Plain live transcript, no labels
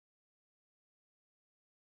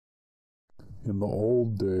In the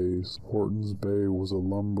old days, Hortons Bay was a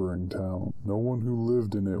lumbering town. No one who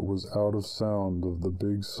lived in it was out of sound of the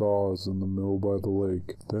big saws in the mill by the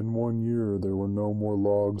lake. Then one year there were no more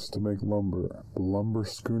logs to make lumber. The lumber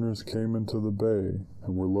schooners came into the bay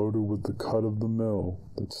and were loaded with the cut of the mill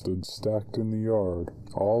that stood stacked in the yard.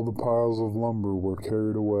 All the piles of lumber were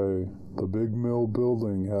carried away. The big mill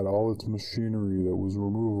building had all its machinery that was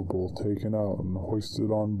removable taken out and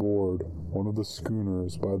hoisted on board one of the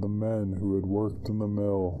schooners by the men who had worked in the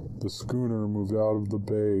mill. The schooner moved out of the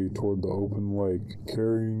bay toward the open lake,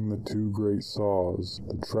 carrying the two great saws,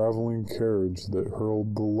 the traveling carriage that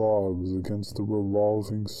hurled the logs against the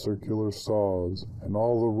revolving circular saws, and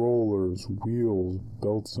all the rollers, wheels,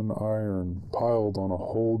 belts, and iron piled on a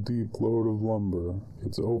whole deep load of lumber,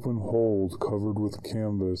 its open hold covered with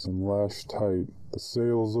canvas and lashed tight. The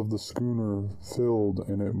sails of the schooner filled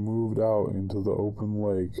and it moved out into the open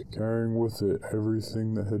lake, carrying with it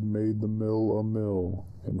everything that had made the mill a mill,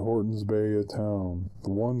 and Hortons Bay a town. The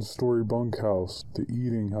one-story bunkhouse, the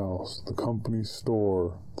eating house, the company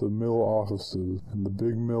store, the mill offices, and the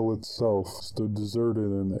big mill itself stood deserted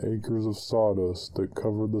in the acres of sawdust that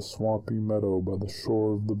covered the swampy meadow by the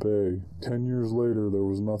shore of the bay. 10 years later there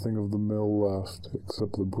was nothing of the mill left,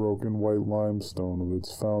 except the broken white limestone of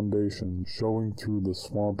its foundation showing through the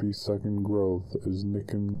swampy second growth as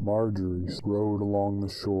Nick and Marjorie rowed along the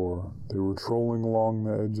shore. They were trolling along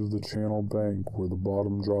the edge of the channel bank where the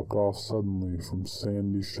bottom dropped off suddenly from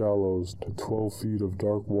sandy shallows to 12 feet of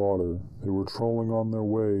dark water. They were trolling on their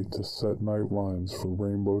way to set night lines for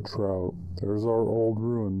rainbow trout. "There's our old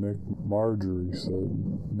ruin, Nick," Marjorie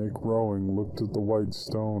said. Nick, rowing, looked at the white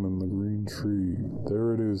stone and the green tree.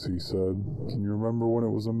 "There it is," he said. "Can you remember when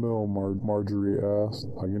it was a mill?" Marjorie asked.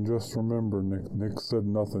 "I can just remember," Nick said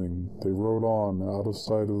nothing. They rowed on, out of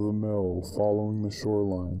sight of the mill, following the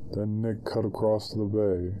shoreline. Then Nick cut across the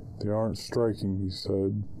bay. "They aren't striking," he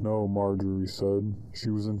said. "No," Marjorie said.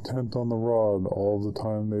 She was intent on the rod all the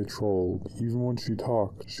time they trolled. Even when she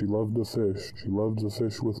talked, she loved to fish. She loved to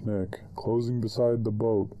fish with Nick. Closing beside the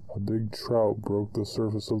boat, a big trout broke the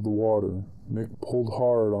surface of the water. Nick pulled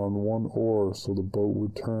hard on one oar so the boat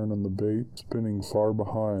would turn and the bait, spinning far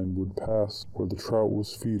behind, would pass where the trout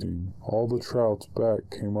was feeding. All the trout's back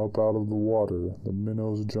came up out of the water. The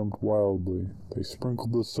minnows jumped wildly. They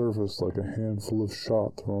sprinkled the surface like a handful of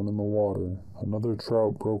shot thrown in the water. Another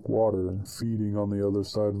trout broke water, feeding on the other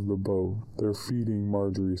side of the boat. "They're feeding,"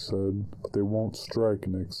 Marjorie said. "But they won't strike,"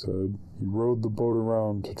 Nick said. He rowed the boat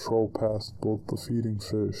around to troll past both the feeding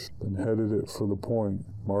fish, then headed it for the point.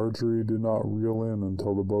 Marjorie did not reel in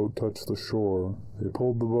until the boat touched the shore. They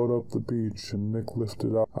pulled the boat up the beach, and Nick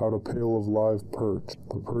lifted out a pail of live perch.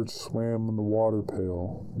 The perch swam in the water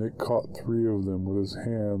pail. Nick caught 3 of them with his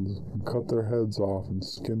hands and cut their heads off and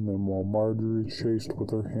skinned them while Marjorie chased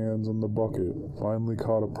with her hands in the bucket. Finally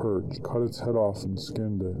caught a perch, cut its head off and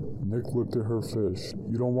skinned it. Nick looked at her fish.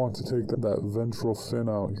 "You don't want to take that ventral fin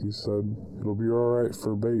out," he said. "It'll be alright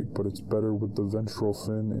for bait, but it's better with the ventral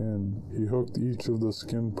fin in." He hooked each of the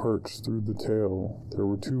skinned perch through the tail. There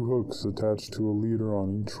were 2 hooks attached to a leader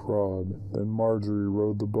on each rod. Then Marjorie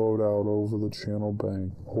rowed the boat out over the channel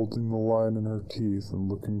bank, holding the line in her teeth and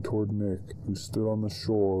looking toward Nick, who stood on the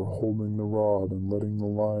shore, holding the rod and letting the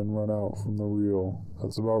line run out from the reel.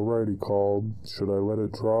 "That's about right," he called. "Should I let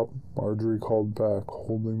it drop?" Marjorie called back,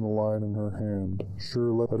 holding the line in her hand.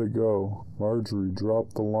 "Sure, let it go." Marjorie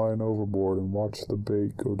dropped the line overboard and watched the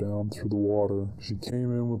bait go down through the water. She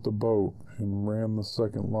came in with the boat and ran the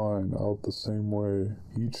second line out the same way.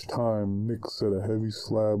 Each time, Nick set a heavy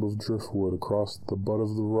slab of driftwood across the butt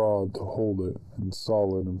of the rod to hold it in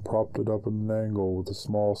solid and propped it up at an angle with a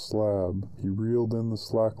small slab. He reeled in the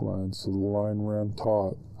slack line so the line ran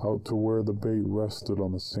taut out to where the bait rested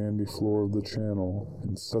on the sandy floor of the channel,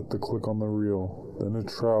 and set the click on the reel. Then a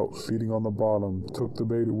trout, feeding on the bottom, took the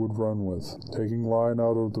bait it would run with, taking line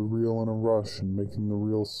out of the reel in a rush and making the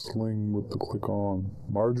reel sling with the click on.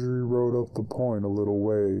 Marjorie rowed up the point a little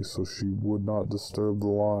way so she would not disturb the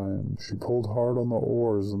line. She pulled hard on the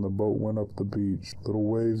oars and the boat went up the beach. Little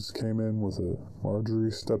waves came in with it.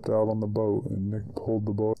 Marjorie stepped out on the boat and Nick pulled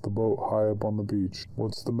the boat high up on the beach.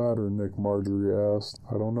 "What's the matter, Nick?" Marjorie asked.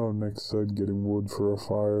 "I don't know," Nick said, getting wood for a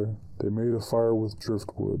fire. They made a fire with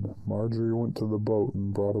driftwood. Marjorie went to the boat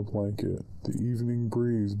and brought a blanket. The evening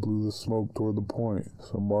breeze blew the smoke toward the point,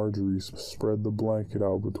 so Marjorie spread the blanket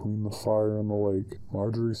out between the fire and the lake.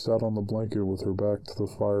 Marjorie sat on the blanket with her back to the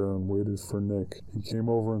fire and waited for Nick. He came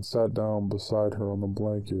over and sat down beside her on the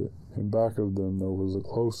blanket. In back of them there was a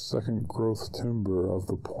close second-growth timber of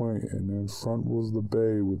the point, and in front was the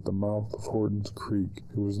bay with the mouth of Horton's Creek.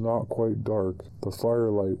 It was not quite dark. The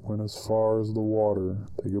firelight went as far as the water.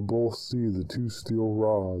 They could both see the two steel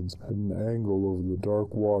rods at an angle over the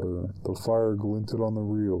dark water. The fire glinted on the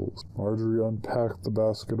reels. Marjorie unpacked the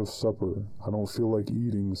basket of supper. "I don't feel like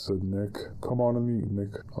eating," said Nick. "Come on and eat,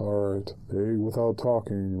 Nick." "All right." They ate without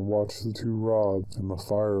talking and watched the two rods and the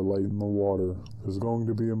fire light in the water. "There's going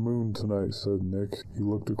to be a moon tonight," said Nick. He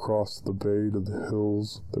looked across the bay to the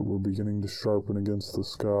hills that were beginning to sharpen against the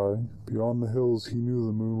sky. Beyond the hills he knew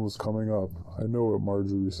the moon was coming up. "I know it,"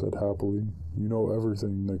 Marjorie said happily. "You know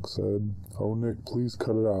everything," Nick said. "Oh, Nick, please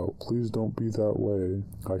cut it out. Please don't be that way."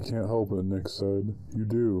 "I can't help it," Nick said. "You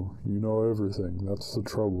do. You know everything. That's the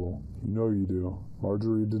trouble. You know you do."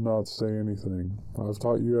 Marjorie did not say anything. "I've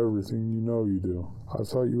taught you everything. You know you do." "I've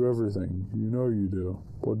taught you everything. You know you do.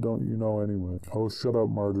 What don't you know anyway?" "Oh, shut up,"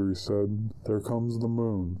 Marjorie said. "There comes the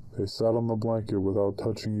moon." They sat on the blanket without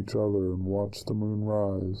touching each other and watched the moon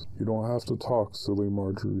rise. "You don't have to talk, silly,"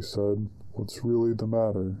 Marjorie said. "What's really the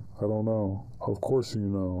matter?" "I don't know." "Of course you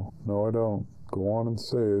know." "No, I don't." "Go on and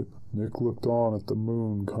say it." Nick looked on at the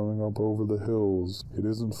moon coming up over the hills. "It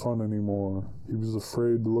isn't fun anymore." He was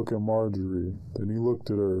afraid to look at Marjorie. Then he looked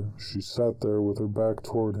at her. She sat there with her back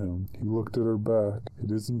toward him. He looked at her back. "It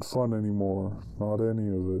isn't fun anymore. Not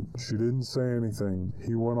any of it." She didn't say anything.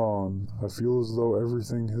 He went on. "I feel as though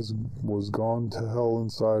everything was gone to hell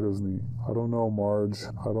inside of me. I don't know, Marge.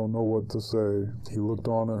 I don't know what to say." He looked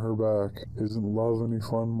on at her back. "Isn't love any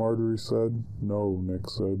fun?" Marjorie said. "No," Nick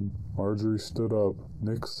said. Marjorie stood up.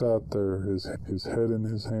 Nick sat there, his head in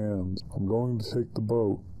his hands. "I'm going to take the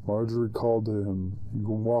boat." Marjorie called to him. "You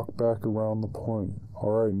can walk back around the point."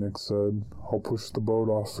 "All right," Nick said. "I'll push the boat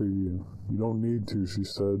off for you." "You don't need to," she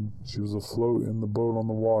said. She was afloat in the boat on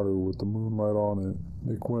the water with the moonlight on it.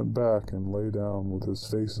 Nick went back and lay down with his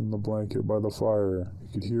face in the blanket by the fire. He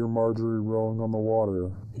could hear Marjorie rowing on the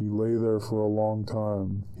water. He lay there for a long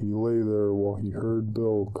time. He lay there while he heard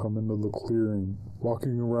Bill come into the clearing.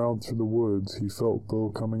 Walking around through the woods, he felt Bill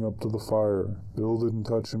coming up to the fire. Bill didn't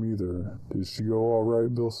touch him either. "Did she go all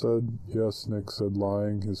right?" Bill said. "Yes," Nick said,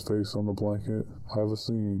 lying, his face on the blanket. "Have a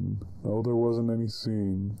scene." "No, there wasn't any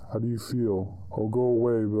scene. How do you feel?" "Oh, go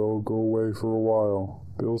away, Bill. Go away for a while."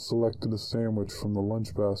 Bill selected a sandwich from the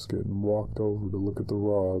lunch basket and walked over to look at the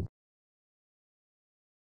rod.